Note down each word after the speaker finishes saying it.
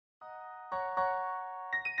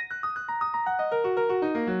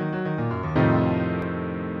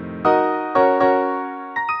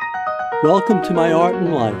Welcome to My Art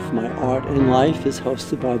in Life. My Art in Life is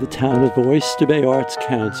hosted by the town of Oyster Bay Arts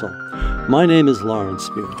Council. My name is Lawrence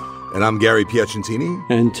Spiro. And I'm Gary Piacentini.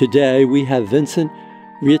 And today we have Vincent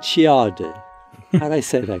Ricciardi. How did I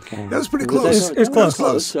say that, Gary? That was pretty close. It's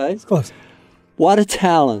close, right? It's close. What a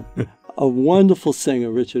talent. A wonderful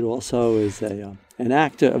singer. Richard also is an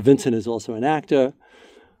actor. Vincent is also an actor,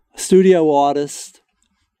 a studio artist,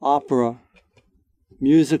 opera,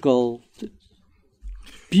 musical.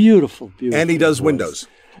 Beautiful. And he does voice. windows.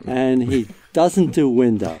 And he doesn't do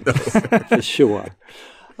windows, for sure.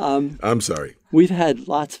 I'm sorry. We've had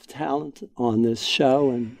lots of talent on this show,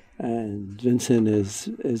 and Vincent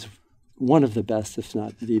is one of the best, if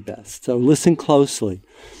not the best. So listen closely.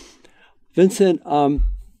 Vincent, I'm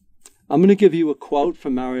going to give you a quote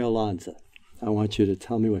from Mario Lanza. I want you to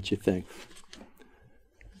tell me what you think.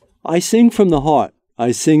 I sing from the heart.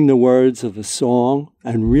 I sing the words of a song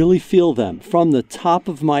and really feel them from the top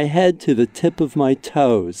of my head to the tip of my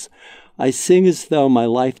toes. I sing as though my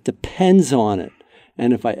life depends on it.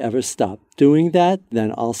 And if I ever stop doing that,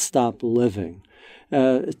 then I'll stop living.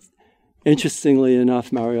 Interestingly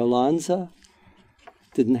enough, Mario Lanza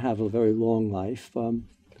didn't have a very long life.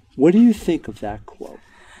 What do you think of that quote?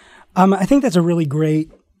 I think that's a really great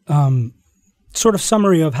sort of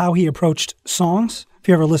summary of how he approached songs. If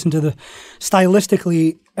you ever listen to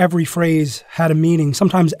stylistically, every phrase had a meaning.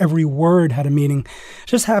 Sometimes every word had a meaning. It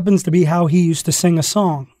just happens to be how he used to sing a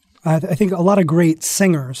song. I think a lot of great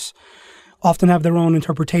singers often have their own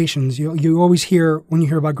interpretations. You always hear, when you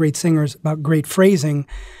hear about great singers, about great phrasing.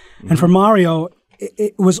 Mm-hmm. And for Mario,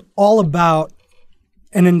 it was all about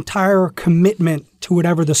an entire commitment to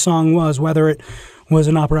whatever the song was, whether it was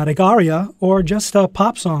an operatic aria or just a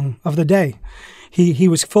pop song of the day. He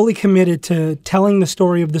was fully committed to telling the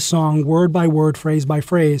story of the song word by word, phrase by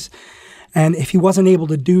phrase. And if he wasn't able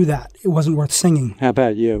to do that, it wasn't worth singing. How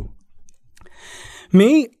about you?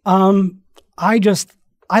 Me, I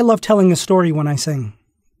love telling a story when I sing.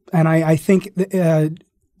 And I think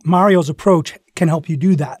Mario's approach can help you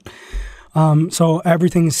do that. So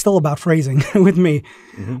everything is still about phrasing with me.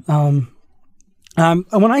 Mm-hmm.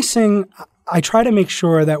 When I sing, I try to make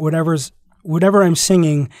sure that whatever I'm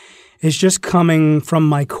singing is just coming from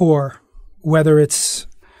my core, whether it's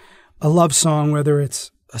a love song, whether it's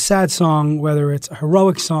a sad song, whether it's a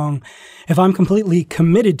heroic song. If I'm completely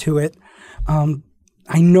committed to it,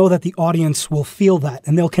 I know that the audience will feel that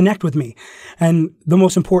and they'll connect with me. And the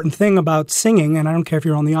most important thing about singing, and I don't care if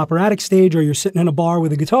you're on the operatic stage or you're sitting in a bar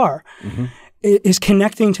with a guitar, mm-hmm. is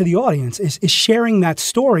connecting to the audience, is sharing that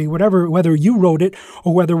story, whether you wrote it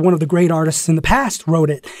or whether one of the great artists in the past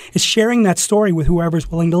wrote it, is sharing that story with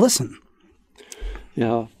whoever's willing to listen.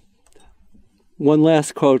 Yeah. One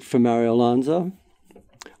last quote from Mario Lanza.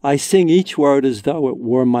 I sing each word as though it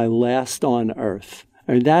were my last on earth.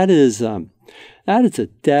 And that is a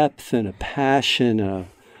depth and a passion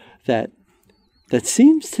that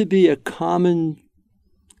seems to be a common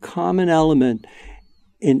element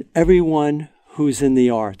in everyone who's in the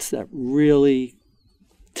arts, that really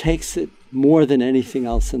takes it more than anything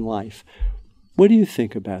else in life. What do you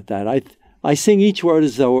think about that? I sing each word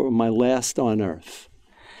as though it were my last on earth.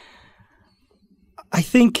 I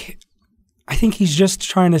think he's just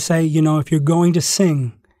trying to say, if you're going to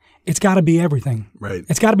sing, it's got to be everything. Right.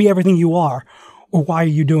 It's got to be everything you are, or why are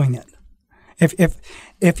you doing it?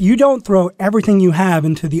 If you don't throw everything you have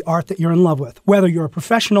into the art that you're in love with, whether you're a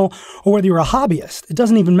professional or whether you're a hobbyist, it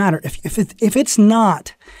doesn't even matter. If it's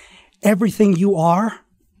not everything you are,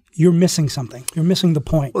 you're missing something. You're missing the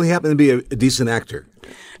point. Well, he happened to be a decent actor.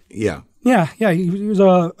 Yeah. Yeah. He was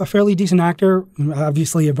a fairly decent actor,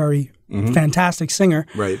 obviously a very mm-hmm. fantastic singer.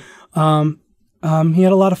 Right. He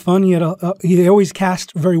had a lot of fun. He always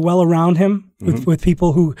cast very well around him with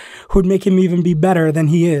people who'd make him even be better than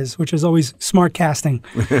he is, which is always smart casting.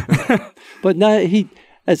 But not,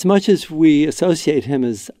 as much as we associate him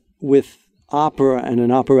with opera and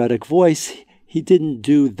an operatic voice, he didn't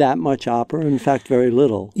do that much opera. In fact, very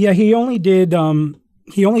little. Yeah, he only did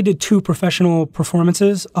 2 professional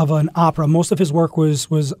performances of an opera. Most of his work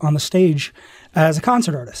was on the stage as a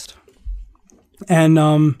concert artist,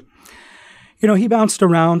 and. He bounced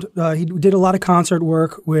around. He did a lot of concert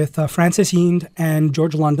work with Francis Yeend and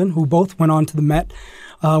George London, who both went on to the Met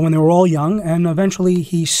when they were all young. And eventually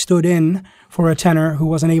he stood in for a tenor who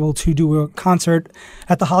wasn't able to do a concert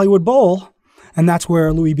at the Hollywood Bowl. And that's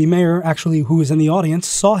where Louis B. Mayer, actually, who was in the audience,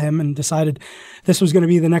 saw him and decided this was going to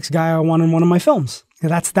be the next guy I want in one of my films.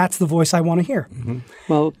 That's the voice I want to hear. Mm-hmm.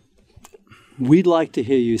 Well, we'd like to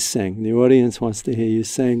hear you sing. The audience wants to hear you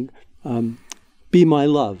sing. Be My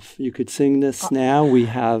Love. You could sing this now.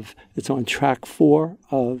 It's on track 4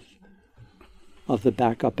 of of the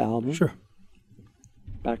backup album. Sure.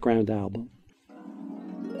 Background album.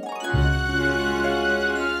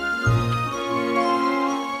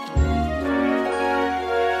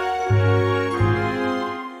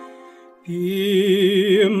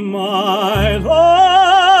 Be my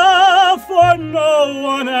love, for no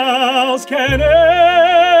one else can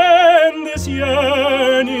end this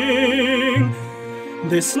yearning,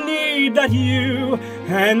 this need that you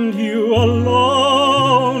and you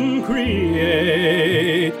alone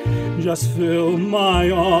create. Just fill my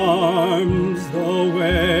arms the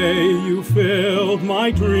way you filled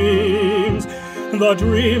my dreams, the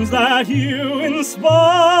dreams that you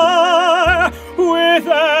inspire with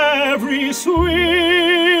every sweet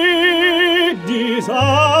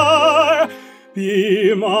desire.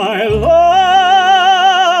 Be my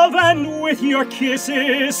love, and with your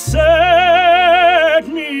kisses set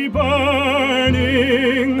me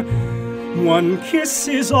burning. One kiss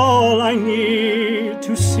is all I need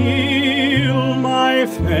to seal my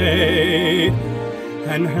fate,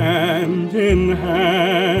 and hand in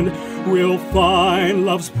hand we'll find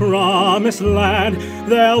love's promised land.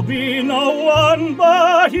 There'll be no one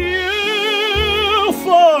but you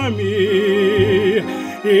for me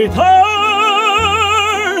eternally,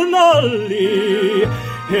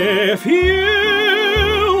 if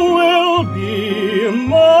you will be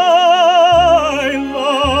my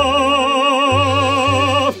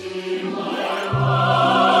love. Be my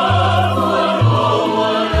love, for no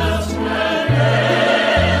one else can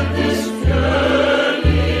end this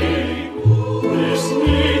journey, this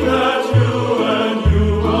need that you and you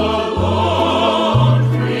alone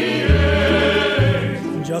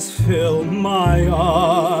create. Just fill my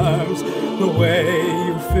arms the way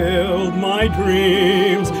you filled my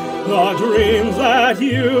dreams, the dreams that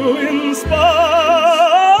you inspire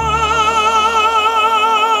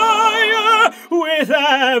with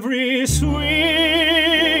every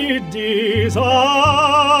sweet desire.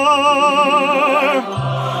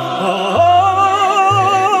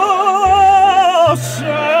 Oh,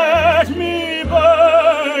 set me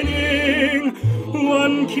burning.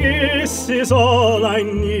 One kiss is all I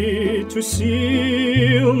need to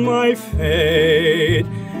seal my fate,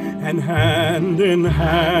 and hand in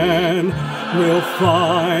hand we'll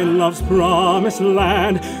find love's promised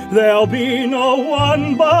land. There'll be no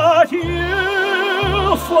one but you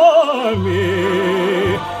for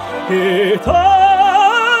me eternally,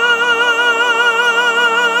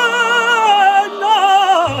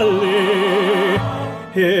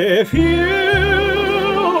 if you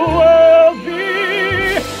will be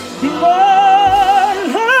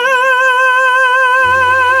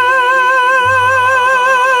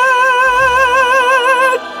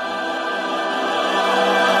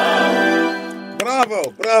Bravo.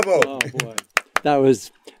 Oh, boy. That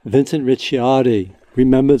was Vincent Ricciardi.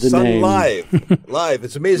 Remember the Son name. live.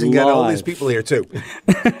 It's amazing. Got all these people here too.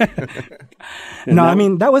 No, I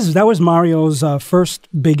mean that was Mario's first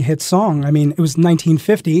big hit song. I mean, it was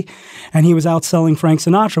 1950, and he was outselling Frank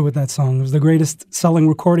Sinatra with that song. It was the greatest selling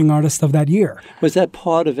recording artist of that year. Was that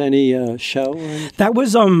part of any show? That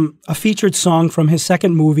was a featured song from his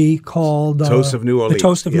second movie called Toast of New Orleans. The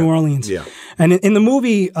Toast of New Orleans. Yeah. And in the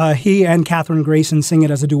movie, he and Katherine Grayson sing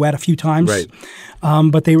it as a duet a few times. Right.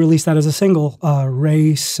 But they released that as a single.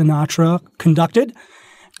 Ray Sinatra conducted.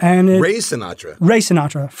 And Ray Sinatra. Ray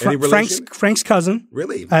Sinatra, Any relation? Frank's cousin.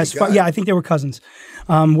 Really? My God. Yeah, I think they were cousins.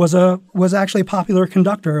 Was actually a popular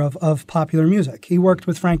conductor of popular music. He worked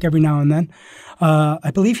with Frank every now and then.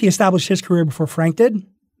 I believe he established his career before Frank did.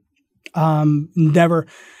 He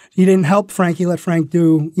didn't help Frank. He let Frank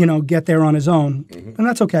get there on his own, and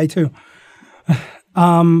that's okay too.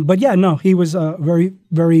 But yeah, no, he was a very,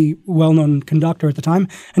 very well-known conductor at the time,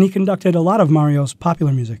 and he conducted a lot of Mario's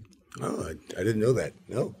popular music. Oh, I didn't know that.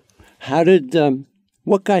 No. How did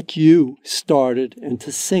what got you started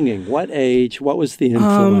into singing? What age? What was the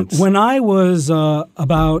influence? When I was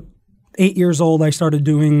about 8 years old, I started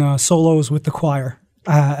doing solos with the choir.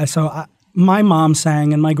 My mom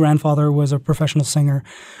sang, and my grandfather was a professional singer.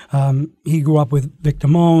 He grew up with Vic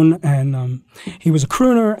Damone, and he was a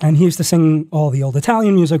crooner, and he used to sing all the old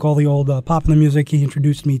Italian music, all the old popular music. He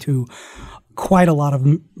introduced me to quite a lot of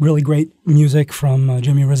really great music from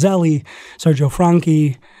Jimmy Rosselli, Sergio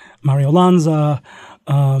Franchi, Mario Lanza,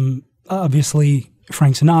 obviously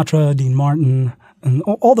Frank Sinatra, Dean Martin, and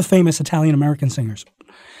all the famous Italian-American singers.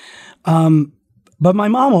 But my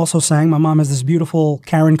mom also sang. My mom has this beautiful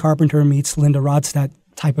Karen Carpenter meets Linda Ronstadt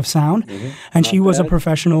type of sound, and she was a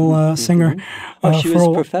professional singer. She was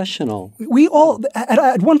professional. We all,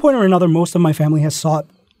 at one point or another, most of my family has sought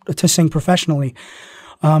to sing professionally.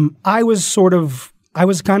 I was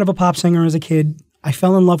kind of a pop singer as a kid. I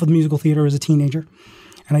fell in love with musical theater as a teenager.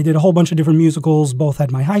 And I did a whole bunch of different musicals, both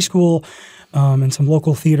at my high school and some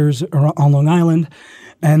local theaters on Long Island.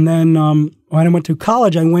 And then when I went to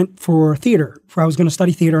college, I went for theater. I was going to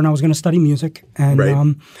study theater and I was going to study music.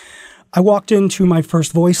 And I walked into my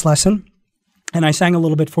first voice lesson and I sang a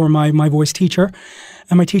little bit for my voice teacher.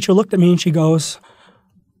 And my teacher looked at me and she goes,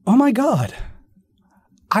 "Oh my God,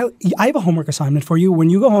 I have a homework assignment for you. When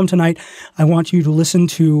you go home tonight, I want you to listen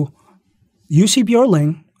to UC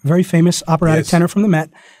Björling, a very famous operatic tenor from the Met,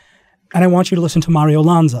 and I want you to listen to Mario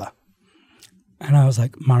Lanza." And I was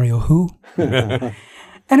like, "Mario who?"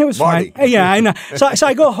 And it was Marty. fine. Yeah, I know. So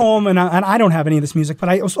I go home, and I don't have any of this music, but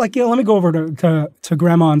I was like, let me go over to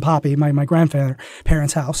Grandma and Poppy, my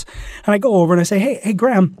grandparents' house. And I go over and I say, hey,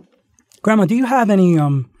 Grandma, do you have any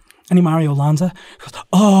Mario Lanza? She goes,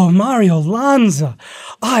 "Oh, Mario Lanza.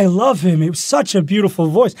 I love him. It was such a beautiful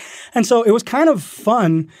voice." And so it was kind of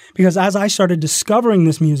fun because as I started discovering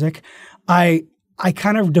this music, I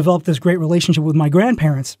kind of developed this great relationship with my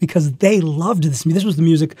grandparents because they loved this. This was the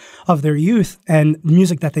music of their youth and the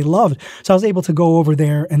music that they loved. So I was able to go over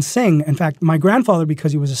there and sing. In fact, my grandfather,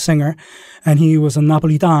 because he was a singer and he was a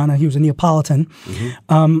Napolitana, he was a Neapolitan,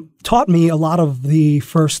 taught me a lot of the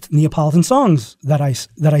first Neapolitan songs that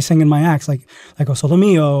I sing in my acts, like O Solo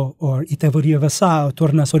Mio or Ite voria Vassao,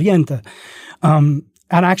 Torna Soriente.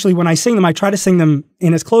 And actually, when I sing them, I try to sing them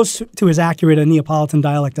in as close to as accurate a Neapolitan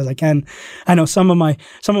dialect as I can. I know some of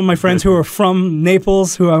my friends who are from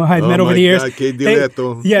Naples, who I've met over the years.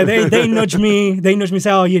 They nudge me. They nudge me.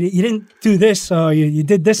 Say, "Oh, you didn't do this. You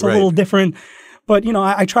did this a little different." But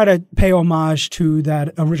I try to pay homage to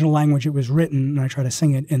that original language it was written, and I try to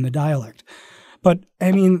sing it in the dialect. But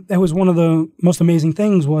I mean, that was one of the most amazing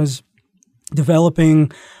things was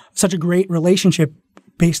developing such a great relationship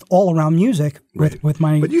based all around music with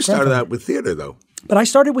my. But you started out with theater, though. But I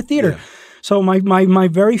started with theater. Yeah. So my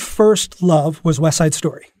very first love was West Side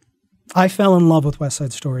Story. I fell in love with West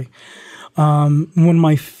Side Story. One of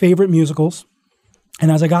my favorite musicals.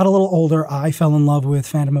 And as I got a little older, I fell in love with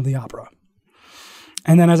Phantom of the Opera.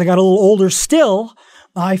 And then as I got a little older still,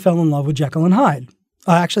 I fell in love with Jekyll and Hyde.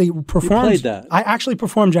 I actually performed. You played that. I actually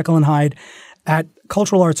performed Jekyll and Hyde at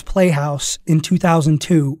Cultural Arts Playhouse in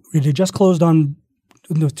 2002. It had just closed on.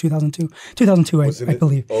 No, 2002. 2002, I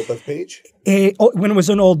believe. Old Bethpage? When it was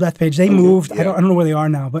an old Bethpage. They moved. Yeah. I don't know where they are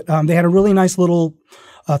now, but they had a really nice little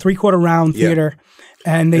 3/4 round theater.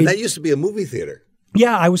 And that used to be a movie theater.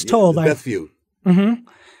 Yeah, I was told. Bethview. Mm-hmm.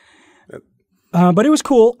 But it was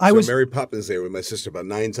cool. I was Mary Poppins there with my sister about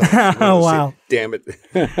 9 times. Oh, wow. Damn it.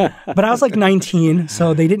 But I was like 19,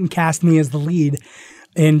 so they didn't cast me as the lead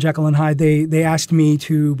in Jekyll and Hyde. They asked me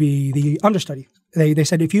to be the understudy. They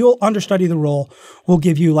said, if you'll understudy the role, we'll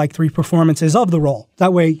give you like 3 performances of the role.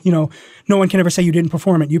 That way, no one can ever say you didn't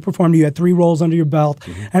perform it. You performed, you had 3 roles under your belt.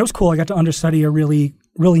 Mm-hmm. And it was cool. I got to understudy a really,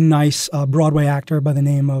 really nice Broadway actor by the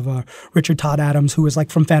name of Richard Todd Adams, who was like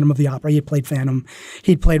from Phantom of the Opera. He had played Phantom.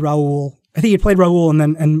 He'd played Raoul. I think he'd played Raoul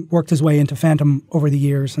and worked his way into Phantom over the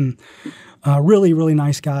years. And really, really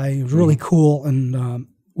nice guy. He was really cool and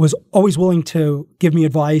was always willing to give me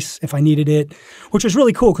advice if I needed it, which was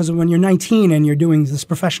really cool because when you're 19 and you're doing this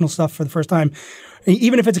professional stuff for the first time,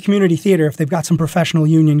 even if it's a community theater, if they've got some professional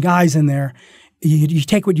union guys in there, you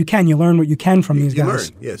take what you can, you learn what you can from these guys.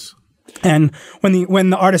 You learn, yes. And when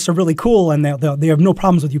the artists are really cool and they have no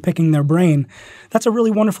problems with you picking their brain, that's a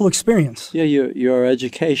really wonderful experience. Yeah, your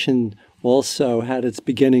education also had its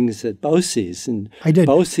beginnings at BOCES, and I did.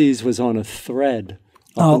 BOCES was on a thread.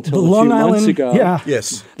 Until the a few months ago. Yeah.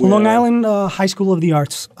 Yes. The Long Island High School of the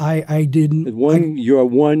Arts. I did. You're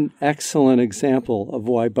one excellent example of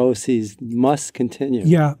why BOCES must continue.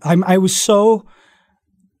 Yeah. I was so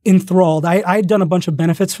enthralled. I had done a bunch of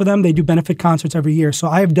benefits for them. They do benefit concerts every year. So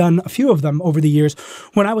I have done a few of them over the years.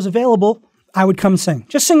 When I was available, I would come sing.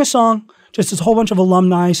 Just sing a song. Just a whole bunch of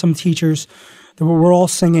alumni, some teachers. We're all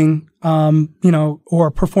singing,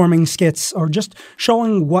 or performing skits or just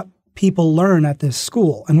showing what people learn at this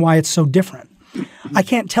school and why it's so different. I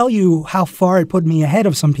can't tell you how far it put me ahead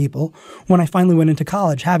of some people when I finally went into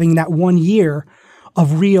college, having that 1 year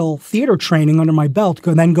of real theater training under my belt,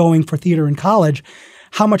 then going for theater in college,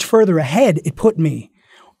 how much further ahead it put me.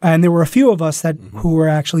 And there were a few of us who were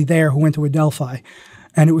actually there who went to Adelphi.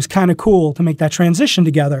 And it was kind of cool to make that transition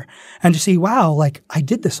together and to see, wow, like I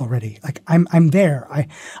did this already. Like I'm there. I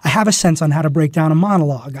have a sense on how to break down a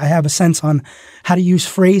monologue. I have a sense on how to use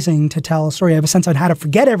phrasing to tell a story. I have a sense on how to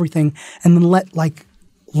forget everything and then let like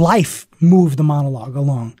life move the monologue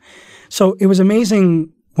along. So it was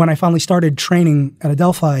amazing when I finally started training at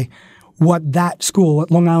Adelphi what that school,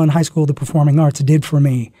 what Long Island High School of the Performing Arts did for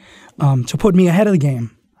me to put me ahead of the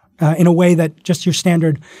game. in a way that just your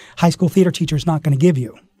standard high school theater teacher is not going to give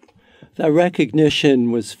you. That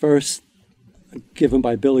recognition was first given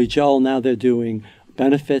by Billy Joel. Now they're doing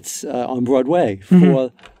benefits on Broadway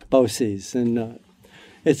for BOCES, and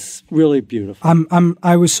it's really beautiful.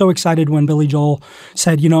 I was so excited when Billy Joel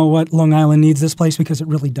said, you know what, Long Island needs this place, because it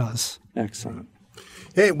really does. Excellent.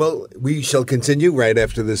 Hey, well, we shall continue right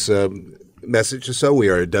after this message or so. We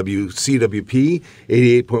are at WCWP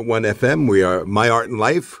 88.1 FM. We are My Art and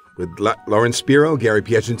Life with Lauren Spiro, Gary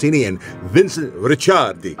Piacentini, and Vincent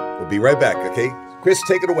Ricciardi. We'll be right back, okay? Chris,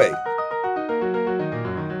 take it away.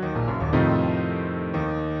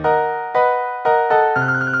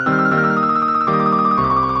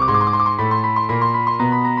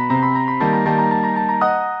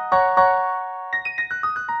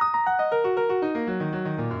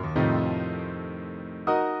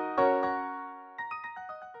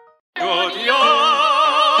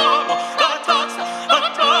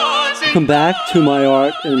 Welcome back to My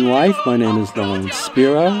Art and Life. My name is Lauren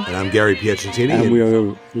Spiro. And I'm Gary Piacentini. And we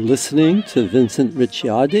are listening to Vincent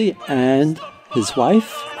Ricciardi and his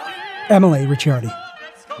wife, Emily Ricciardi.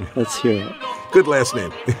 Let's hear it. Good last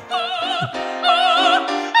name.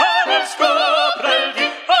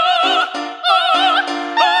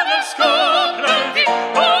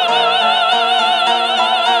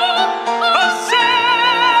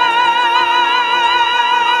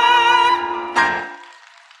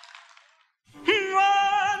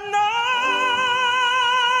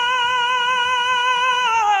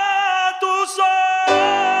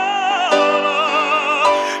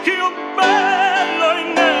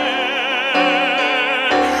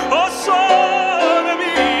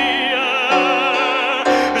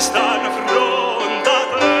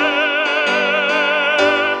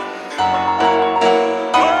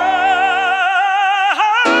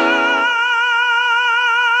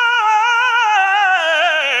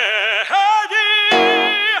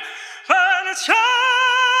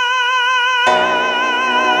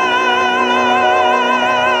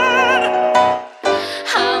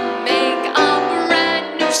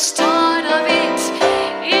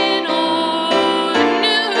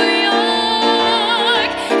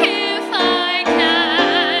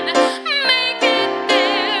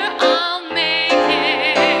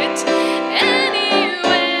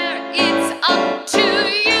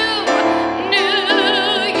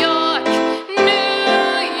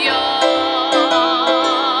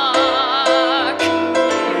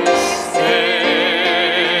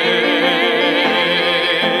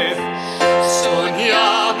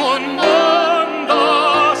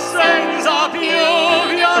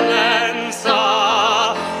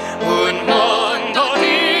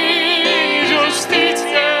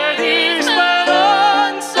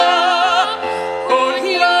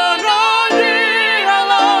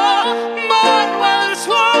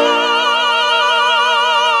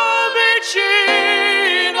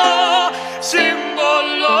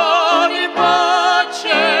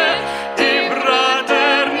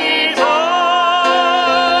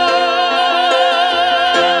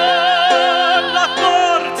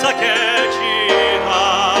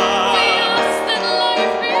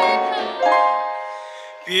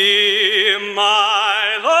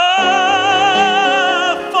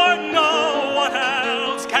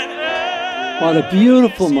 What a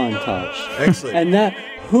beautiful montage. Excellent. And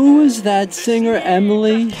who is that singer,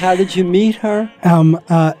 Emily? How did you meet her?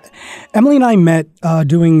 Emily and I met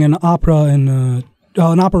doing an operetta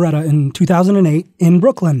in 2008 in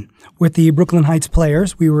Brooklyn with the Brooklyn Heights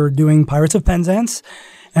Players. We were doing Pirates of Penzance,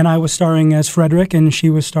 and I was starring as Frederick, and she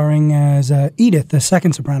was starring as Edith, the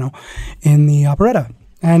second soprano, in the operetta.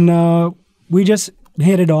 And we just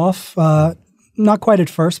hit it off, not quite at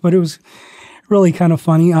first, but it was really kind of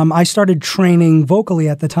funny. I started training vocally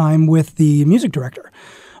at the time with the music director.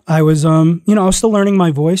 I was, I was still learning my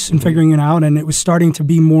voice and figuring it out, and it was starting to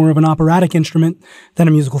be more of an operatic instrument than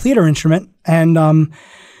a musical theater instrument. And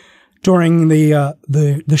during the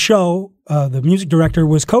show, the music director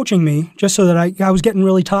was coaching me just so that I was getting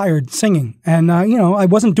really tired singing. And, I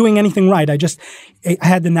wasn't doing anything right. I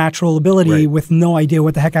had the natural ability with no idea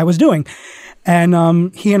what the heck I was doing.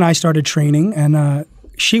 And he and I started training, and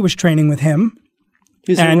she was training with him.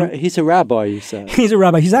 He's a rabbi, you said. He's a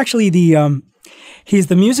rabbi. He's actually he's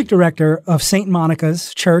the music director of St.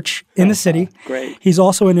 Monica's Church in the city. Great. He's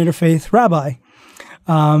also an interfaith rabbi.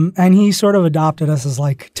 And he sort of adopted us as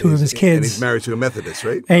like two of his kids. And he's married to a Methodist,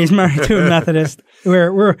 right? And he's married to a Methodist.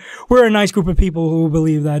 We're a nice group of people who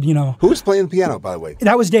believe that, Who was playing the piano, by the way?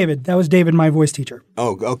 That was David. That was David, my voice teacher.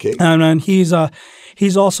 Oh, okay. And he's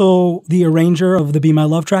also the arranger of the Be My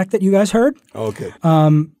Love track that you guys heard. Okay.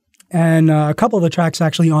 And a couple of the tracks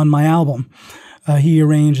actually on my album. He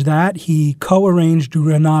arranged that. He co-arranged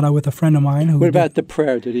Granada with a friend of mine. What about the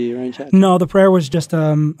prayer? Did he arrange that? No, the prayer was just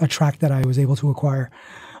a track that I was able to acquire.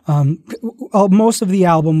 Most of the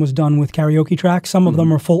album was done with karaoke tracks. Some of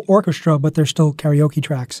them are full orchestra, but they're still karaoke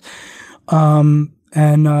tracks. And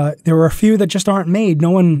there were a few that just aren't made. No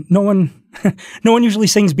one usually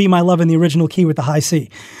sings "Be My Love" in the original key with the high C.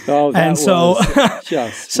 Oh, that was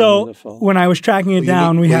just wonderful. When I was tracking it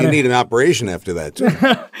down, we need an operation after that too.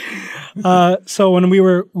 So when we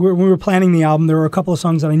were planning the album, there were a couple of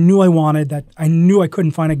songs that I knew I wanted that I knew I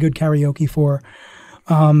couldn't find a good karaoke for.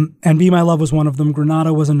 And "Be My Love" was one of them.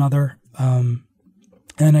 "Granada" was another. And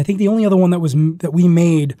I think the only other one that we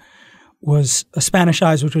made was a "Spanish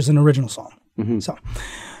Eyes," which was an original song. Mm-hmm.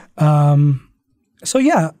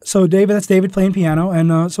 So that's David playing piano.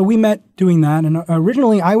 And so we met doing that. And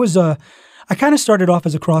originally I kind of started off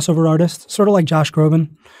as a crossover artist, sort of like Josh Groban.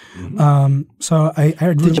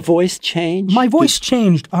 Mm-hmm. Did your voice change? My voice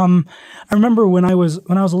changed. I remember when I was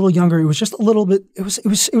a little younger, it was just a little bit. It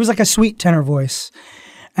was like a sweet tenor voice,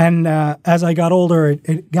 and as I got older,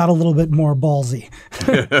 it got a little bit more ballsy.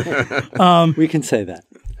 We can say that.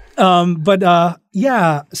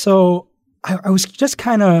 So I was just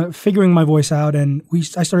kind of figuring my voice out, and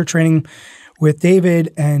I started training with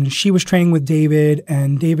David, and she was training with David,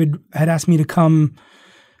 and David had asked me to come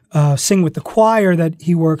sing with the choir that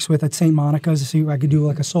he works with at St. Monica's to see if I could do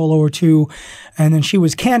like a solo or two. And then she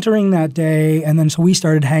was cantoring that day, and then so we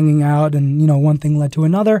started hanging out, and one thing led to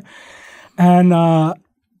another. And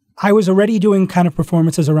I was already doing kind of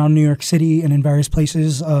performances around New York City and in various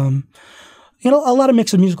places. A lot of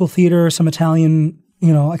mix of musical theater, some Italian,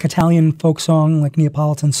 like Italian folk song, like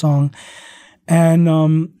Neapolitan song.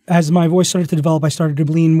 And as my voice started to develop, I started to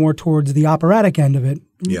lean more towards the operatic end of it.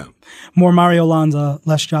 Yeah. More Mario Lanza,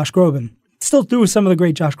 less Josh Groban. Still do some of the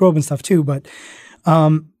great Josh Groban stuff too, but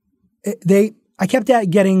I kept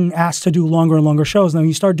getting asked to do longer and longer shows. Now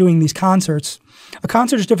you start doing these concerts. A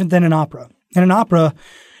concert is different than an opera. In an opera,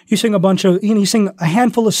 you sing you sing a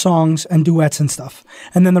handful of songs and duets and stuff.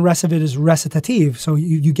 And then the rest of it is recitative. So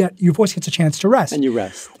your voice gets a chance to rest. And you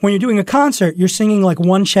rest. When you're doing a concert, you're singing like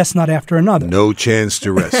one chestnut after another. No chance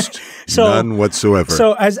to rest. None whatsoever.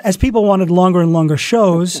 So as people wanted longer and longer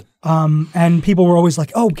shows, and people were always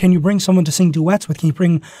like, oh, can you bring someone to sing duets with? Can you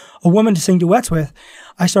bring a woman to sing duets with?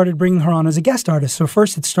 I started bringing her on as a guest artist. So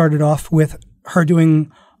first it started off with her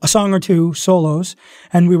doing a song or two solos,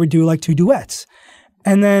 and we would do like 2 duets.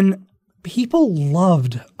 And then people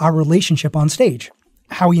loved our relationship on stage,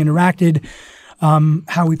 how we interacted,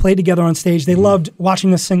 how we played together on stage. They loved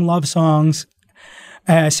watching us sing love songs,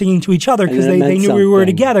 singing to each other because they knew we were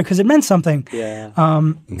together because it meant something. Yeah.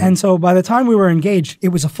 And so by the time we were engaged, it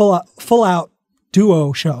was a full out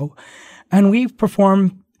duo show. And we've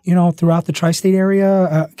performed, throughout the tri-state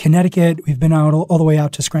area, Connecticut. We've been out all the way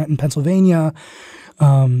out to Scranton, Pennsylvania,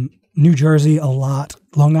 New Jersey a lot,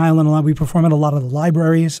 Long Island a lot. We perform at a lot of the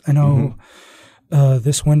libraries. I know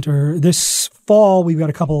this fall, we've got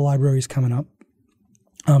a couple of libraries coming up.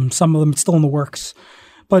 Some of them still in the works.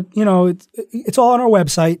 But, it's all on our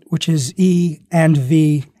website, which is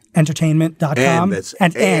eandventertainment.com.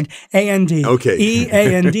 And A-N-D. Okay.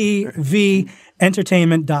 E-A-N-D-V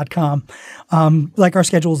entertainment.com. Like our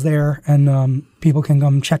schedule's there, and people can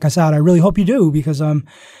come check us out. I really hope you do, because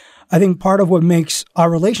I think part of what makes our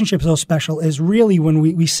relationship so special is really when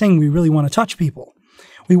we sing, we really want to touch people.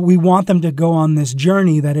 We want them to go on this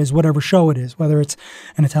journey that is whatever show it is, whether it's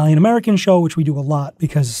an Italian-American show, which we do a lot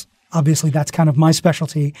because obviously that's kind of my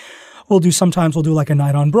specialty. Sometimes we'll do like a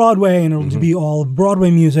night on Broadway, and it'll be all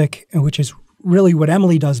Broadway music, which is really what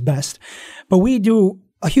Emily does best. But we do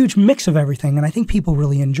a huge mix of everything, and I think people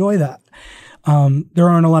really enjoy that. There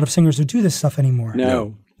aren't a lot of singers who do this stuff anymore.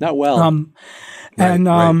 No, not well. And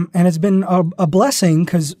it's been a blessing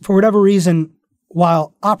because for whatever reason,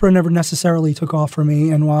 while opera never necessarily took off for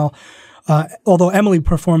me, and although Emily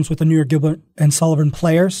performs with the New York Gilbert and Sullivan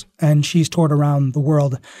Players, and she's toured around the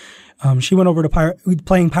world, she went over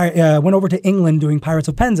to England doing Pirates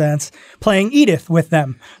of Penzance, playing Edith with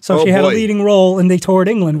them. So she had a leading role, and they toured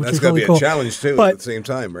England, which was really cool. That's got to be a challenge too, but at the same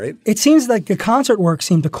time, right? It seems like the concert work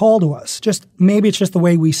seemed to call to us. Maybe it's just the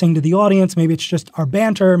way we sing to the audience. Maybe it's just our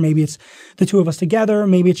banter. Maybe it's the two of us together.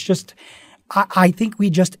 Maybe it's just I think we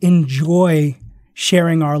just enjoy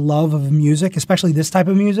sharing our love of music, especially this type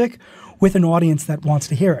of music, with an audience that wants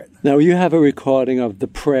to hear it. Now, you have a recording of the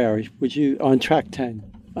prayer. On track 10?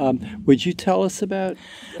 Would you tell us about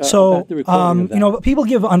the recording of that? People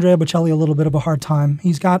give Andrea Bocelli a little bit of a hard time.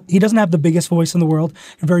 He doesn't have the biggest voice in the world,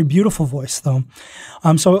 a very beautiful voice though.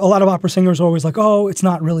 So a lot of opera singers are always like, oh, it's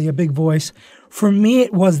not really a big voice. For me,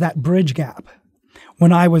 it was that bridge gap.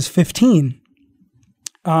 When I was 15,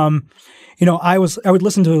 I would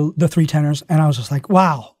listen to the three tenors, and I was just like,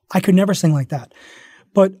 wow, I could never sing like that.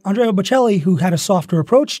 But Andrea Bocelli, who had a softer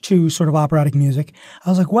approach to sort of operatic music, I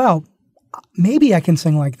was like, wow, maybe I can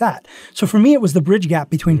sing like that. So for me, it was the bridge gap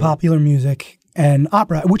between popular music and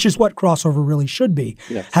opera, which is what crossover really should be.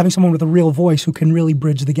 Yes. Having someone with a real voice who can really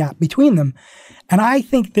bridge the gap between them. And I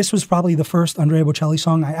think this was probably the first Andrea Bocelli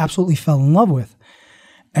song I absolutely fell in love with.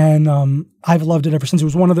 And I've loved it ever since. It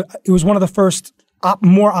was one of the first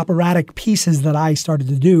more operatic pieces that I started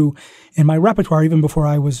to do in my repertoire, even before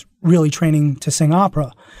I was really training to sing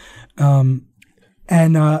opera. When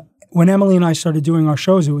Emily and I started doing our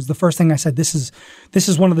shows, it was the first thing I said, this is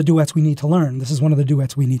one of the duets we need to learn. This is one of the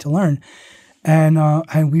duets we need to learn. And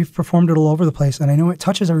we've performed it all over the place. And I know it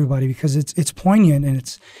touches everybody because it's poignant. And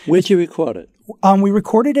it's. Where'd you record it? We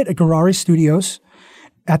recorded it at Garari Studios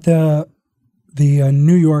at the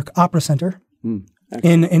New York Opera Center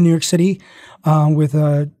in New York City with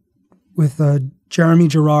Jeremy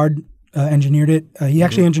Gerard engineered it. He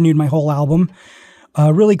actually engineered my whole album.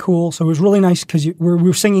 Really cool. So it was really nice because we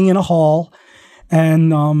were singing in a hall,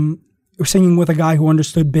 and we were singing with a guy who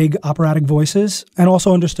understood big operatic voices and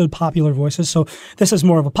also understood popular voices. So this is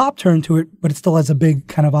more of a pop turn to it, but it still has a big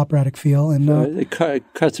kind of operatic feel. And it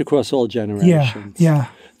cuts across all generations. Yeah.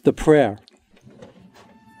 The prayer.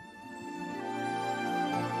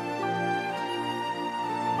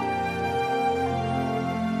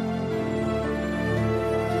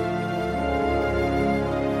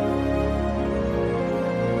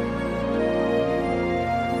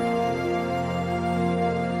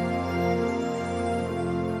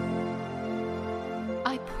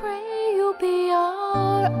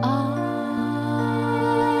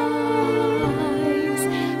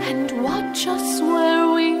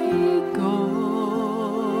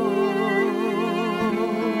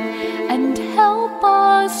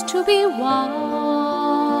 To be wise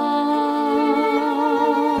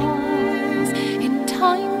in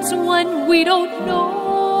times when we don't know.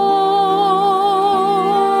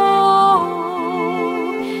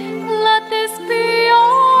 Let this be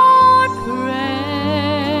our prayer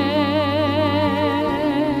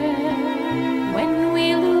when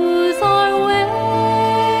we lose our way.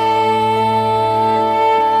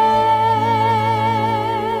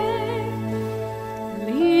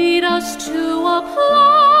 Lead us to a place.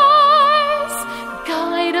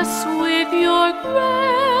 Guide us with your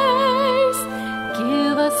grace.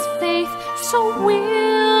 Give us faith so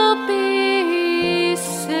we'll be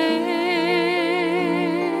saved.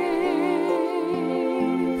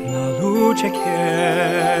 La luce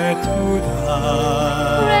che tu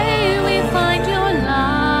dai. Pray we find your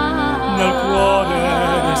light. Nel cuore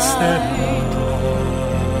resterito.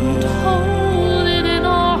 And hold it in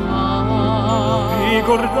our heart.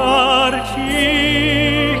 Ricordarci.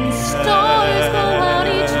 Stars go out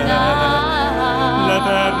each night.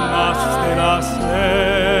 L'eterna stella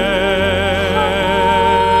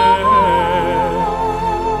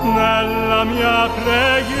nella mia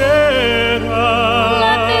preghiera.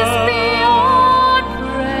 Let this be our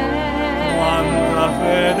prayer. Quanta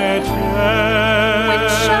fede c'è. When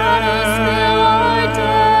shadows fill our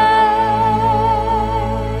days.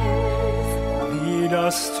 Lead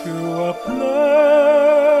us to a place.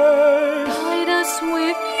 Guide us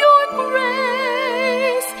with your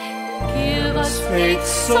grace. Give us faith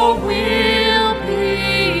so we'll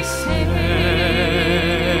be saved.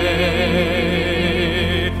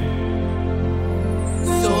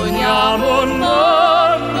 Sogniamo un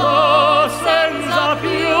mondo senza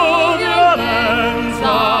più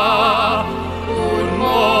violenza, un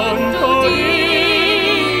mondo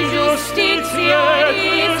di giustizia e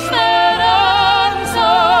di speranza.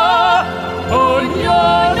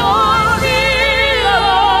 Ognuno dia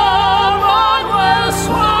la mano e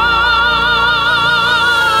suave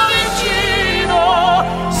vicino,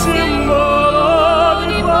 simbolo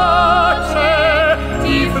di pace,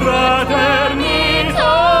 di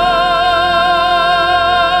fraternità.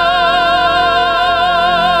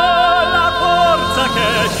 La forza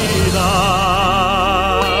che ci dà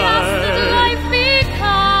We ask that life be è il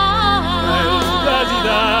kind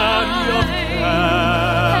desiderio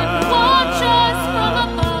and watch us from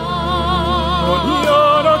above.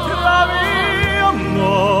 ognuno trovi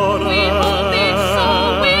amore. We hope it's so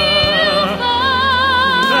we'll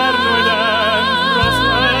find Interno e dentro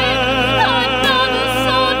sé. another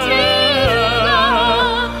soldier.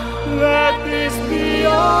 Let this be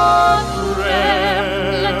our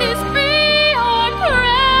prayer. Let this be our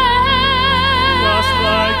prayer. Just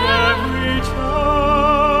like every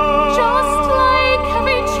child. Just like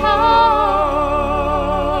every child.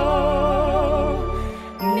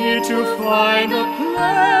 Need to find a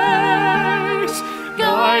place.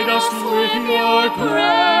 God us with your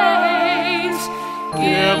grace.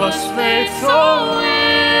 Give us faith so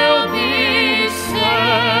we'll be saved.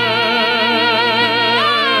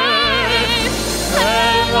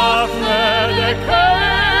 And la fede che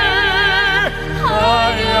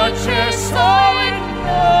aia cesto in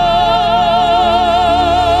noi.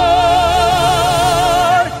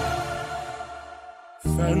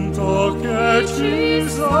 Sento che ci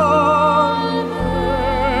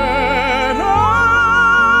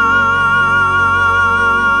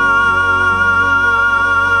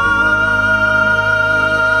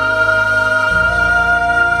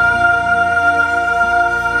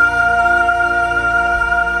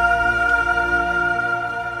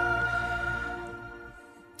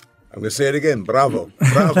I'm going to say it again. Bravo.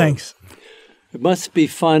 Bravo. Thanks. It must be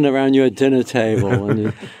fun around your dinner table and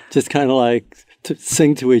you just kind of like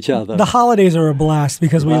sing to each other. The holidays are a blast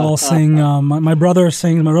because we all sing. My brother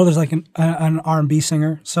sings. My brother's like an R&B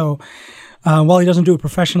singer. So while he doesn't do it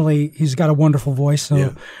professionally, he's got a wonderful voice.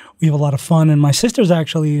 So we have a lot of fun. And my sister's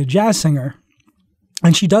actually a jazz singer.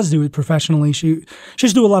 And she does do it professionally. She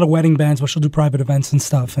just do a lot of wedding bands, but she'll do private events and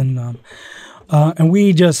stuff. And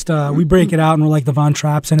we just we break it out and we're like the Von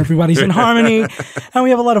Trapps and everybody's in harmony and we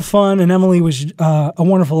have a lot of fun. And Emily was a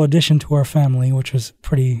wonderful addition to our family, which was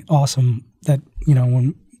pretty awesome. That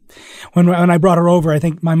when I brought her over, I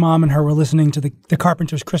think my mom and her were listening to the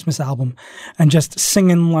Carpenters' Christmas album and just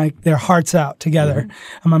singing like their hearts out together.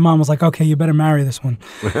 And my mom was like, "Okay, you better marry this one,"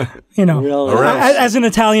 Really? as an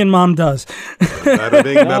Italian mom does. Bada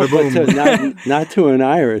bing, bada boom. Not to an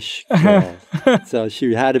Irish girl. So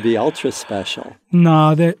she had to be ultra special.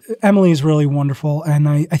 No, Emily is really wonderful, and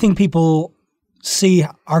I think people see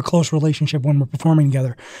our close relationship when we're performing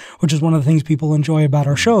together, which is one of the things people enjoy about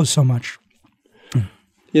our shows so much.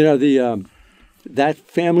 You know, that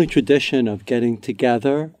family tradition of getting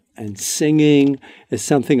together and singing is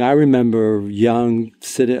something I remember young,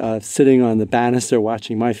 sitting on the banister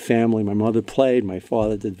watching my family. My mother played, my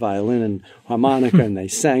father did violin and harmonica, and they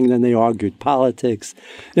sang, then they argued politics.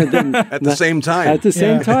 And then, At the same time. At the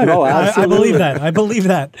same time. Oh, absolutely. I believe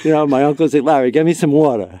that. You know, my uncle would say, "Larry, get me some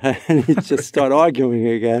water." And he'd just start arguing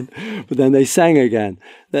again. But then they sang again.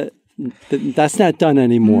 That's not done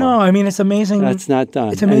anymore. No, I mean, it's amazing. That's not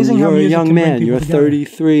done. It's amazing and how you're a music young can bring man. people You're together.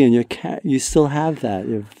 33, and you still have that.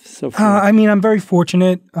 You're so. I mean, I'm very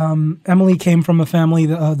fortunate. Emily came from a family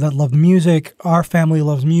that loved music. Our family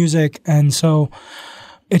loves music, and so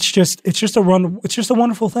it's just a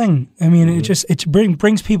wonderful thing. I mean, it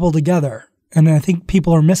brings people together, and I think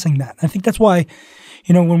people are missing that. I think that's why,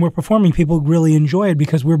 when we're performing, people really enjoy it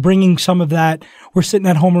because we're bringing some of that. We're sitting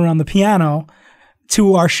at home around the piano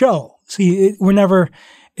to our show. See,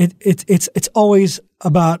 it's always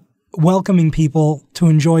about welcoming people to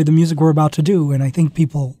enjoy the music we're about to do, and I think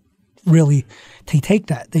people really take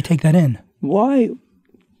that in. Why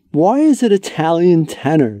is it Italian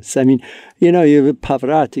tenors? I mean, you have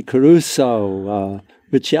Pavarotti, Caruso,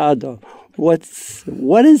 Ricciardi. What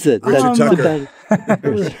is it? Richard Tucker.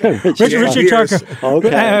 Richard Tucker.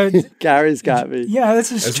 Okay. Gary's got me. Yeah,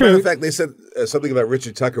 this is As a true. matter of fact, they said something about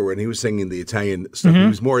Richard Tucker when he was singing the Italian stuff. He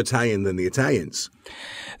was more Italian than the Italians.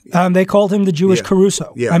 They called him the Jewish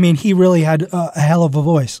Caruso. Yeah. I mean, he really had a hell of a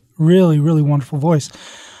voice. Really, really wonderful voice.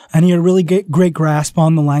 And he had a really great grasp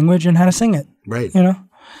on the language and how to sing it. Right.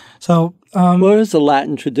 So, Well, there's a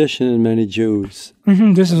Latin tradition in many Jews.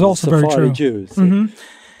 This is also very Sephardi true. Jews.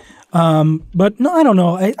 But no, I don't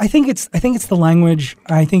know. I think it's the language.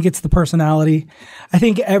 I think it's the personality. I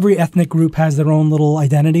think every ethnic group has their own little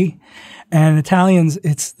identity, and Italians,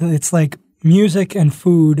 it's like music and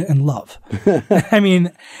food and love. I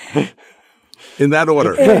mean, In that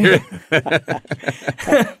order.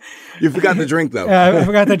 You forgot the drink, though. I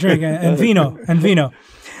forgot the drink and vino.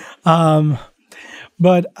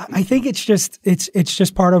 But I think it's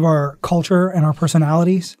just part of our culture and our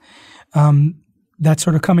personalities. That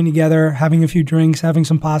sort of coming together, having a few drinks, having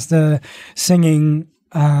some pasta, singing,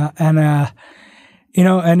 if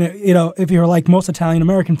you're like most Italian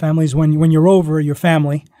American families, when you're over, you're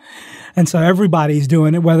family, and so everybody's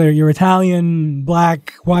doing it. Whether you're Italian,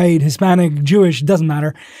 black, white, Hispanic, Jewish, doesn't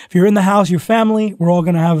matter. If you're in the house, you're family. We're all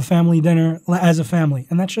going to have a family dinner as a family,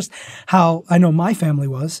 and that's just how I know my family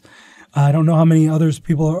was. I don't know how many others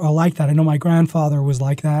people are like that. I know my grandfather was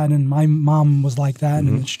like that, and my mom was like that,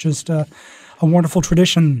 and it's just a wonderful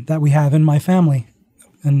tradition that we have in my family.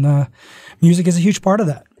 And music is a huge part of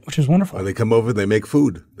that, which is wonderful. When they come over, they make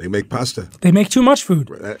food. They make pasta. They make too much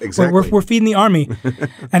food. Exactly. We're feeding the army.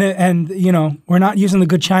 and we're not using the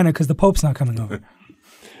good china because the Pope's not coming over.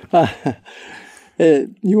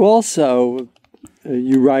 You also,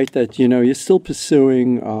 you write that, you're still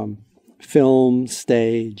pursuing film,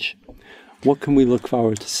 stage, What can we look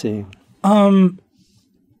forward to seeing? I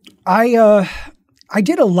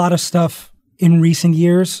did a lot of stuff in recent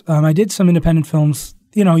years. I did some independent films.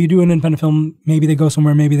 You know, you do an independent film, maybe they go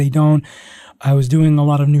somewhere, maybe they don't. I was doing a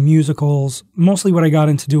lot of new musicals. Mostly what I got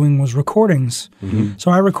into doing was recordings. Mm-hmm.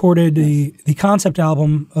 So I recorded the concept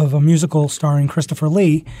album of a musical starring Christopher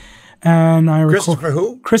Lee. And Christopher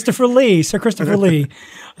who? Christopher Lee, Sir Christopher Lee.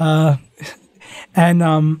 And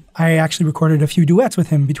I actually recorded a few duets with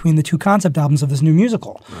him between the two concept albums of this new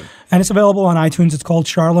musical. Right. And it's available on iTunes. It's called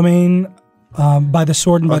Charlemagne by the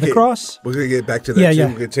Sword and by the Cross. We're going to get back to that too. We're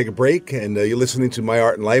going to take a break. And you're listening to My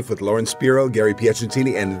Art and Life with Lauren Spiro, Gary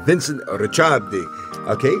Piacentini, and Vincent Ricciardi.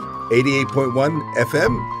 Okay, 88.1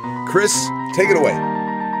 FM. Chris, take it away.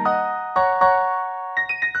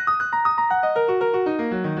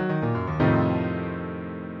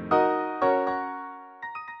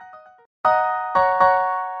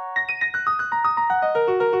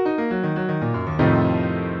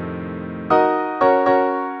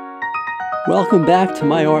 Welcome back to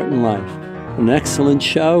My Art and Life. An excellent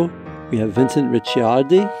show. We have Vincent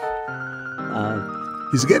Ricciardi.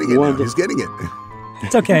 He's getting it now. He's getting it.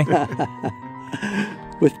 It's okay.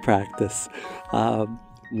 With practice.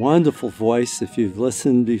 Wonderful voice. If you've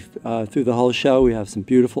listened through the whole show, we have some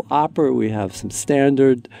beautiful opera. We have some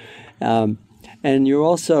standard. And you're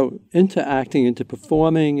also into acting, into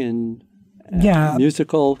performing, and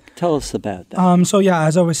musical. Tell us about that.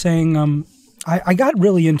 As I was saying, I got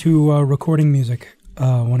really into recording music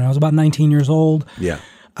when I was about 19 years old. Yeah.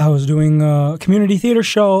 I was doing a community theater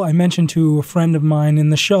show. I mentioned to a friend of mine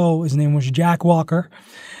in the show, his name was Jack Walker,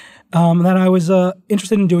 that I was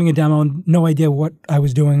interested in doing a demo, no idea what I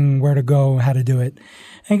was doing, where to go, how to do it.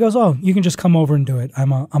 And he goes, "Oh, you can just come over and do it.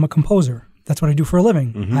 I'm a composer. That's what I do for a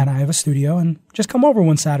living. Mm-hmm. And I have a studio, and just come over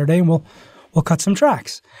one Saturday and we'll cut some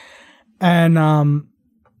tracks." And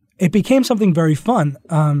it became something very fun.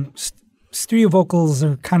 Studio vocals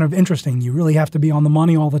are kind of interesting. You really have to be on the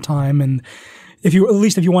money all the time, and if you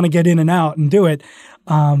want to get in and out and do it.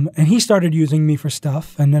 And he started using me for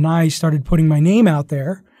stuff, and then I started putting my name out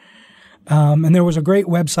there. And there was a great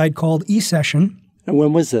website called eSession. And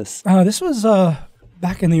when was this? This was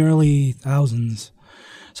back in the early thousands.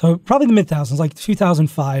 So probably the mid-thousands, like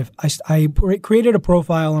 2005. I created a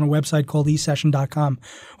profile on a website called eSession.com,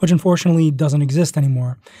 which unfortunately doesn't exist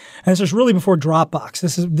anymore. And this was really before Dropbox.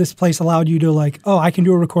 This place allowed you to I can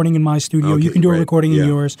do a recording in my studio, you can do a recording in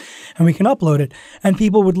yours, and we can upload it. And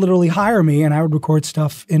people would literally hire me, and I would record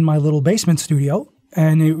stuff in my little basement studio,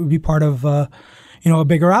 and it would be part of a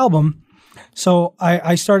bigger album. So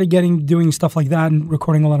I started doing stuff like that and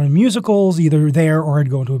recording a lot of musicals, either there or I'd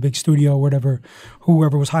go into a big studio,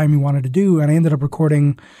 whoever was hiring me wanted to do. And I ended up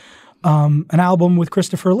recording an album with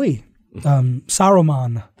Christopher Lee,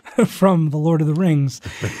 Saruman from The Lord of the Rings,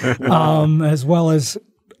 as well as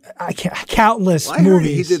countless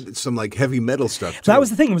movies. He did some heavy metal stuff too. That was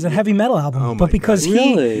the thing. It was a heavy metal album. But because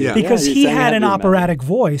he had an operatic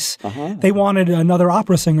voice, they wanted another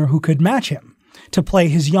opera singer who could match him to play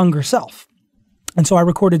his younger self. And so I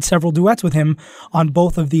recorded several duets with him on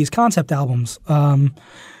both of these concept albums,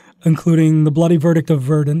 including The Bloody Verdict of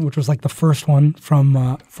Verdun, which was the first one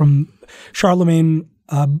from Charlemagne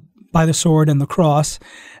by the Sword and the Cross.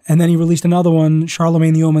 And then he released another one,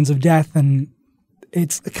 Charlemagne, The Omens of Death. And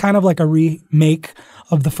it's kind of like a remake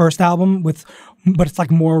of the first album, but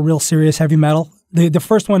it's more real serious heavy metal. The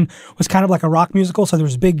first one was kind of like a rock musical, so there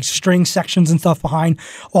was big string sections and stuff behind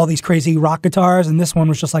all these crazy rock guitars, and this one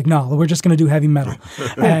was just no, we're just going to do heavy metal.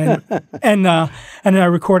 and then I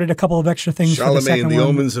recorded a couple of extra things for the second one. The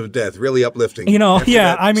Omens of Death, really uplifting.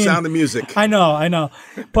 Sound of music. I know.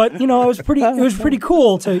 But it was pretty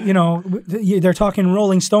cool to they're talking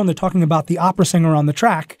Rolling Stone, they're talking about the opera singer on the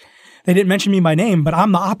track. They didn't mention me by name, but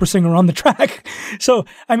I'm the opera singer on the track. So,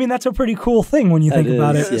 that's a pretty cool thing when you think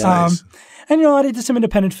about it. Yeah. Nice. And, I did some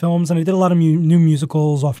independent films, and I did a lot of new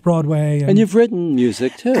musicals off-Broadway. And you've written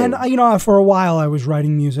music, too. And, for a while, I was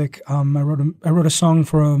writing music. I wrote a song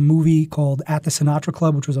for a movie called At the Sinatra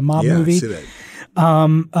Club, which was a mob movie. I see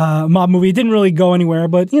that. Mob movie. It didn't really go anywhere,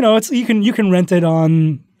 but, you can rent it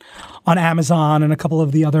on Amazon and a couple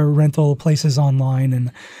of the other rental places online.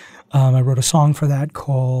 And I wrote a song for that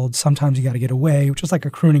called Sometimes You Gotta Get Away, which was like a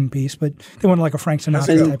crooning piece, but they wanted a Frank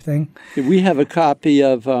Sinatra type thing. We have a copy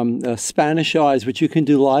of Spanish Eyes, which you can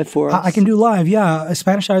do live for us. I can do live, yeah.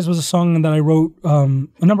 Spanish Eyes was a song that I wrote a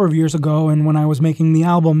number of years ago, and when I was making the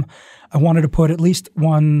album, I wanted to put at least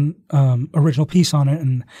one original piece on it,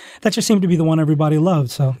 and that just seemed to be the one everybody loved.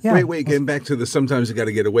 So yeah. Wait, getting back to the Sometimes You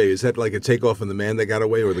Gotta Get Away. Is that like a takeoff on the man that got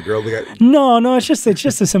away or the girl that got? No, it's just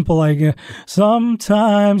a simple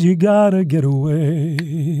sometimes you gotta get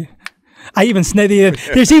away. I even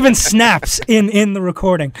there's even snaps in the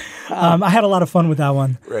recording. I had a lot of fun with that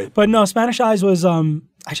one. Right. But no, Spanish Eyes was I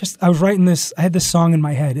was writing this. I had this song in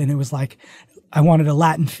my head, and it was like I wanted a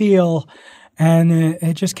Latin feel, and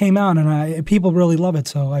it just came out, and people really love it.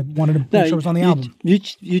 So I wanted to make sure it was on the album.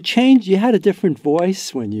 You changed. You had a different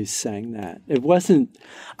voice when you sang that. It wasn't.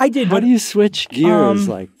 I did. How do you switch gears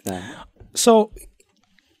like that? So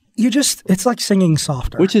it's like singing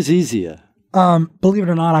softer. Which is easier? Believe it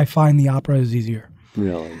or not, I find the opera is easier.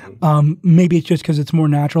 Really? Maybe it's just because it's more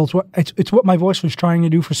natural. It's what my voice was trying to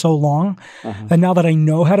do for so long, and now that I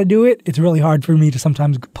know how to do it, it's really hard for me to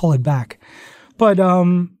sometimes pull it back. But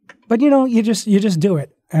you just do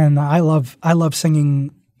it, and I love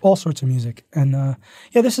singing all sorts of music, and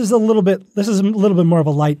this is a little bit more of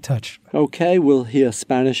a light touch. Okay, we'll hear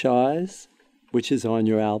Spanish Eyes, which is on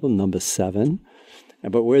your album number 7,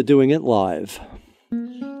 but we're doing it live.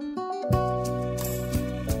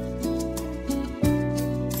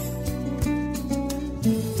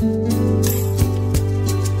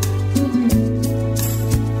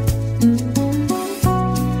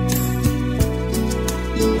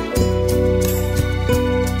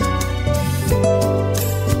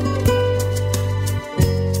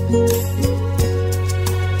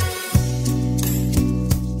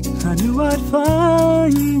 I knew I'd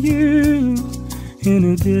find you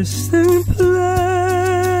in a distant place.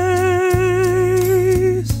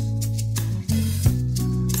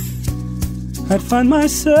 I'd find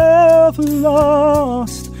myself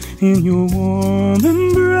lost in your warm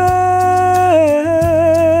embrace.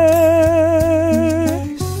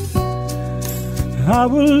 I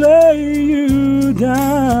will lay you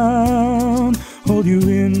down, hold you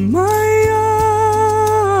in my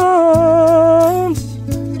arms,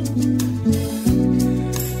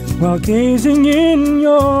 while gazing in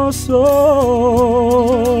your soul.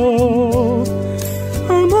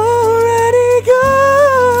 I'm already gone.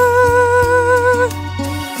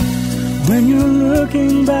 When you're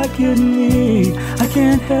looking back at me, I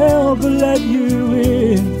can't help but let you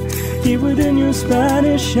in. Deep within your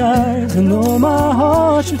Spanish eyes, and though my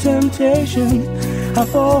heart's your temptation, I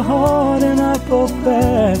fall hard and I fall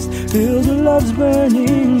fast, filled with love's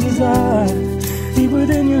burning desire. Deep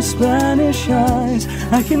within your Spanish eyes,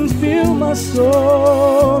 I can feel my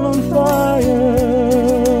soul on fire.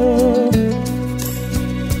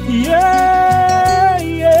 Yeah,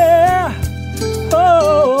 yeah,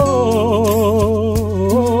 oh,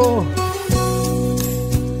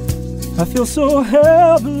 I feel so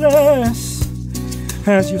helpless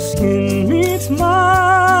as your skin meets mine,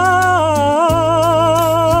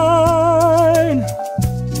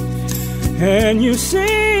 and you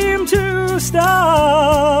seem to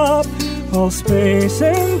stop all space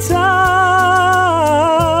and time.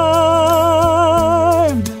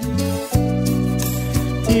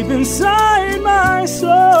 Deep inside my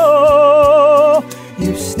soul,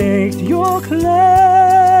 you've staked your claim,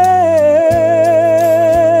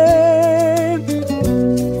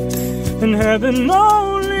 and heaven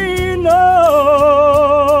only knows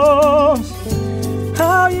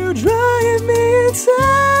how you drive me insane.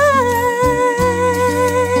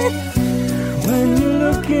 When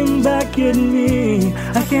you're looking back at me,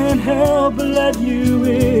 I can't help but let you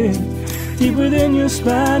in. Deep within your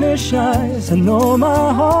Spanish eyes, I know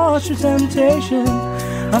my heart's your temptation.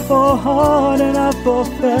 I fall hard and I fall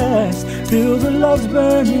fast, feel the love's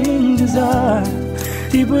burning desire.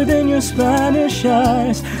 Deep within your Spanish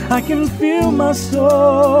eyes, I can feel my soul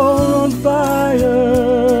on fire.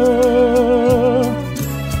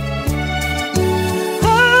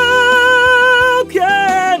 How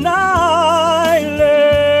can I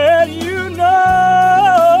let you know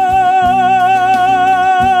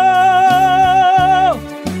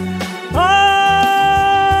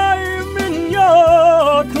I'm in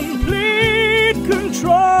your complete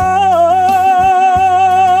control?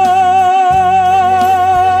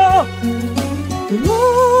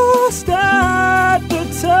 Lost at the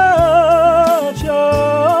touch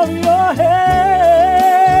of your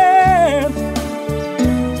hand,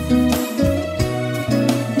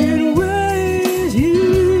 in ways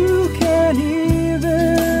you can't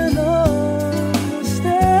even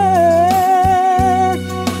understand.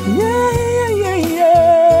 Yeah, yeah, yeah,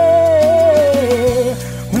 yeah.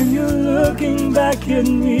 When you're looking back at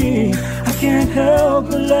me, I can't help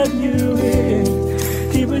but let you in.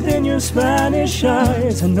 Deep within your Spanish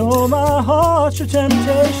eyes, I know my heart's your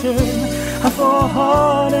temptation. I fall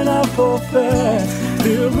hard and I fall fast,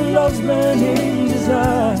 filled with love's burning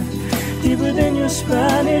desire. Deep within your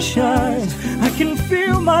Spanish eyes, I can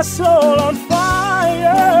feel my soul on fire.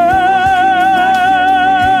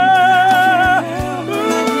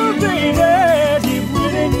 Ooh, baby, deep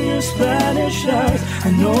within your Spanish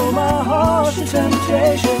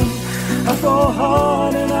temptation. I fall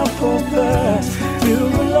hard and I fall fast,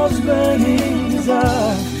 filled with love's burning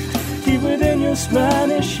desire. Deep within your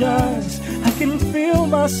Spanish eyes, I can feel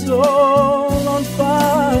my soul on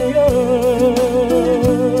fire.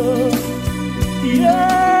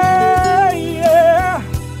 Yeah, yeah.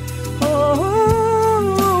 Oh,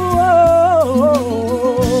 oh, oh,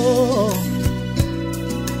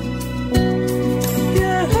 oh.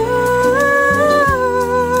 Yeah.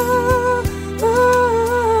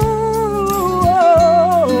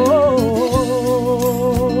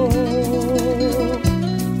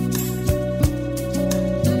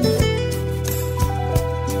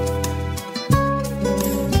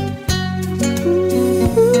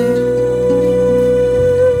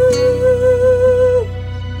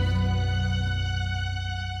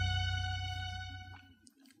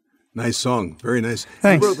 Nice song. Very nice.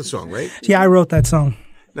 Thanks. You wrote the song, right? Yeah, I wrote that song.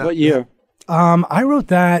 No. What year? I wrote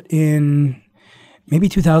that in maybe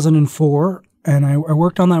 2004, and I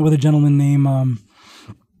worked on that with a gentleman named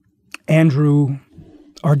Andrew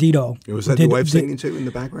Ardito. Was that the wife singing too in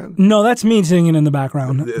the background? No, that's me singing in the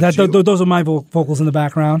background. Those are my vocals in the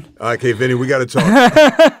background. Okay, Vinny, we got to talk.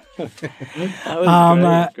 Great.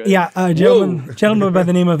 Yeah, a gentleman by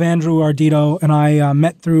the name of Andrew Ardito and I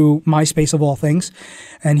met through MySpace of all things,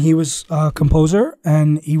 and he was a composer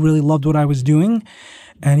and he really loved what I was doing,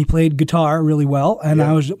 and he played guitar really well. And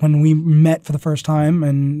when we met for the first time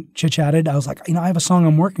and chit chatted, I was like, I have a song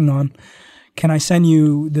I'm working on. Can I send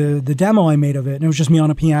you the demo I made of it? And it was just me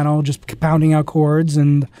on a piano, just pounding out chords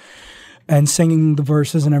and singing the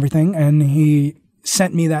verses and everything. And he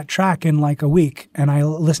sent me that track in like a week, and I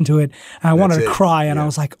listened to it, and I wanted to cry, and I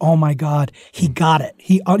was like, "Oh my God, he got it!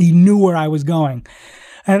 He knew where I was going."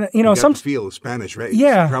 And some feel of Spanish, right?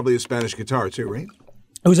 Yeah, probably a Spanish guitar too, right?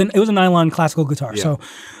 It was a nylon classical guitar, so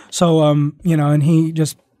and he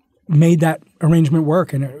just made that arrangement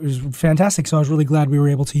work, and it was fantastic. So I was really glad we were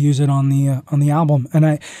able to use it on the album,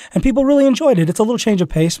 and people really enjoyed it. It's a little change of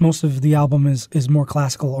pace. Most of the album is more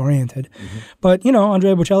classical oriented, but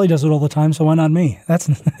Andrea Bocelli does it all the time, so why not me? That's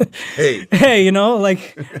hey,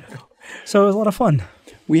 so it was a lot of fun.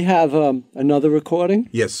 We have another recording.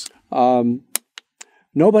 Yes.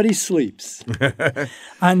 Nobody Sleeps. From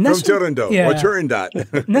Turandot or Turandot.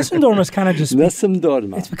 Nessun Dorma is kind of just Nessun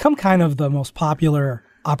Dorma. It's become kind of the most popular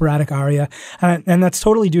operatic aria, and that's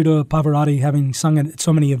totally due to Pavarotti having sung it at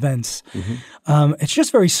so many events. It's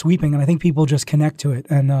just very sweeping, and I think people just connect to it,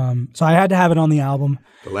 and so I had to have it on the album.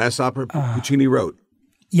 The last opera Puccini wrote.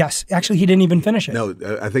 Yes, actually, he didn't even finish it. No,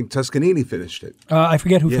 I think Toscanini finished it. I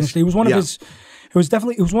forget who finished it. It was one of his. It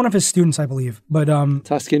was one of his students, I believe. But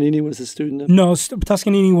Toscanini was a student of? No,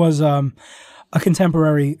 Toscanini was a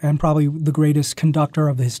contemporary and probably the greatest conductor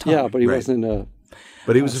of his time. Yeah, but he wasn't a.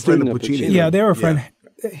 But he was a friend of Puccini. Yeah, they were a friend. Yeah.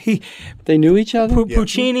 They knew each other?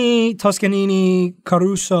 Puccini, Toscanini,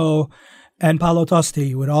 Caruso, and Paolo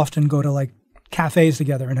Tosti would often go to like cafes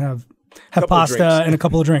together and have pasta and a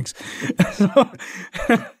couple of drinks.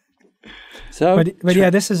 But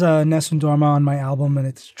yeah, this is Nessun Dorma on my album, and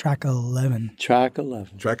it's track 11. Track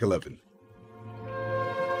 11. Track 11.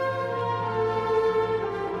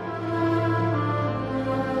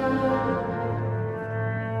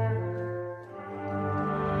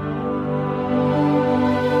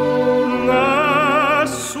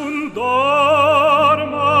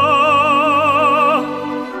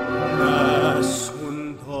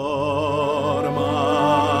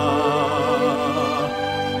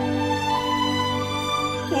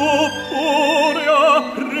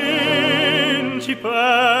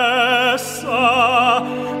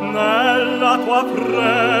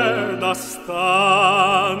 Fredda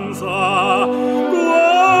stanza,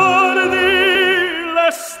 guardi le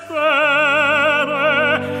stelle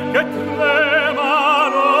che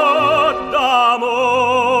tremano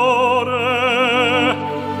d'amore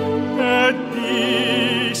e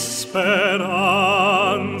di speranza.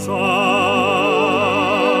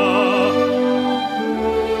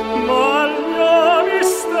 Ma il mio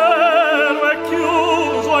mistero è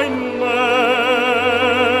chiuso in me.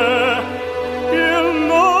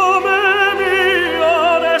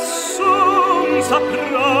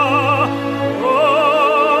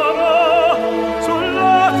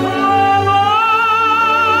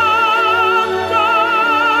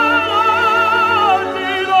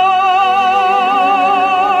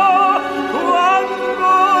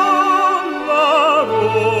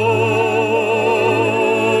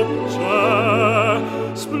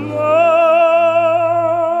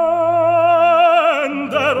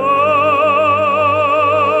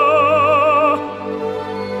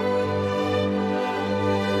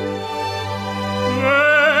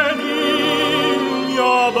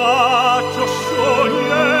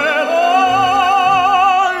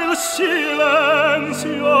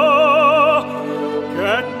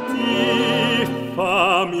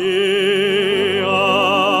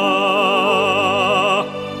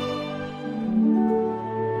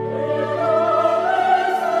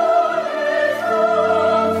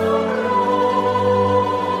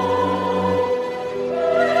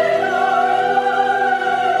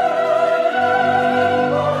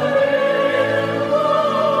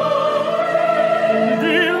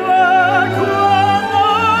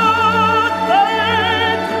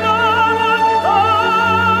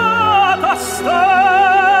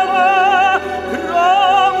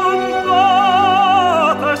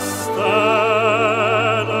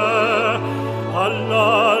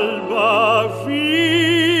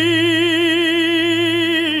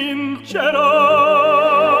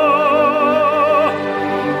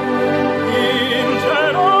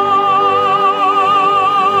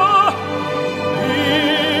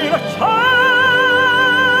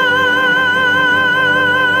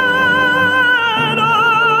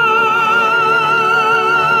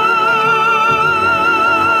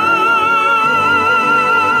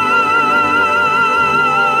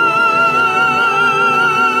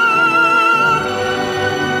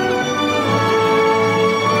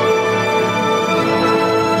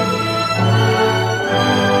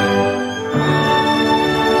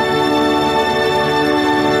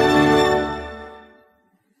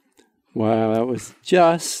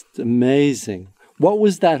 just amazing. What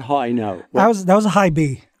was that high note? That was a high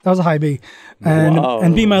B. That was a high B.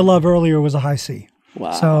 And Be My Love earlier was a high C.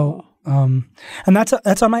 Wow. So, and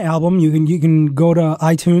that's on my album. You can go to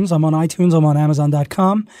iTunes. I'm on iTunes. I'm on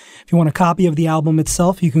Amazon.com. If you want a copy of the album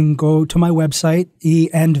itself, you can go to my website,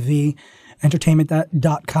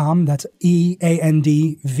 EandVentertainment.com. That's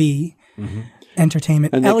EANDV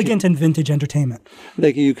Entertainment. Elegant and Vintage Entertainment.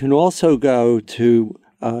 You can also go to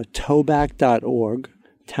tobac.org,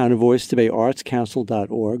 Town of Oyster Bay Arts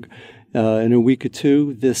Council.org. In a week or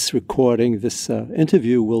two, this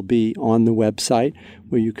interview will be on the website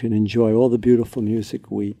where you can enjoy all the beautiful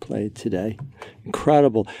music we played today.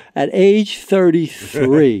 Incredible. At age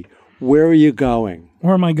 33, where are you going?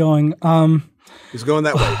 Where am I going? He's going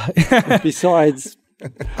that way. Besides,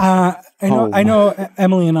 I know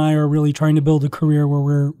Emily and I are really trying to build a career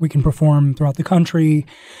where we can perform throughout the country.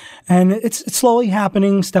 And it's slowly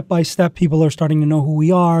happening step by step. People are starting to know who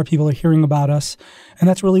we are. People are hearing about us. And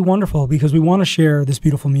that's really wonderful because we want to share this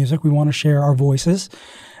beautiful music. We want to share our voices.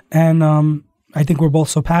 And I think we're both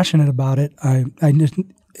so passionate about it.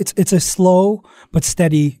 It's a slow but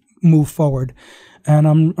steady move forward. And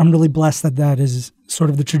I'm really blessed that is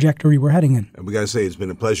sort of the trajectory we're heading in. And we got to say, it's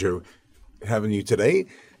been a pleasure having you today.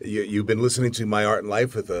 You've been listening to My Art and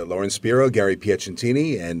Life with Lauren Spiro, Gary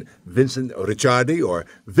Piacentini, and Vincent Ricciardi, or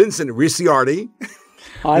Vincent Ricciardi.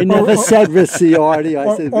 I never said Ricciardi.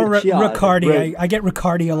 I said Ricciardi. Ricciardi. I get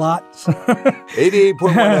Ricciardi a lot.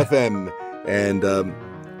 88.1 FM. And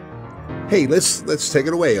hey, let's take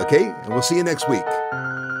it away, okay? And we'll see you next week.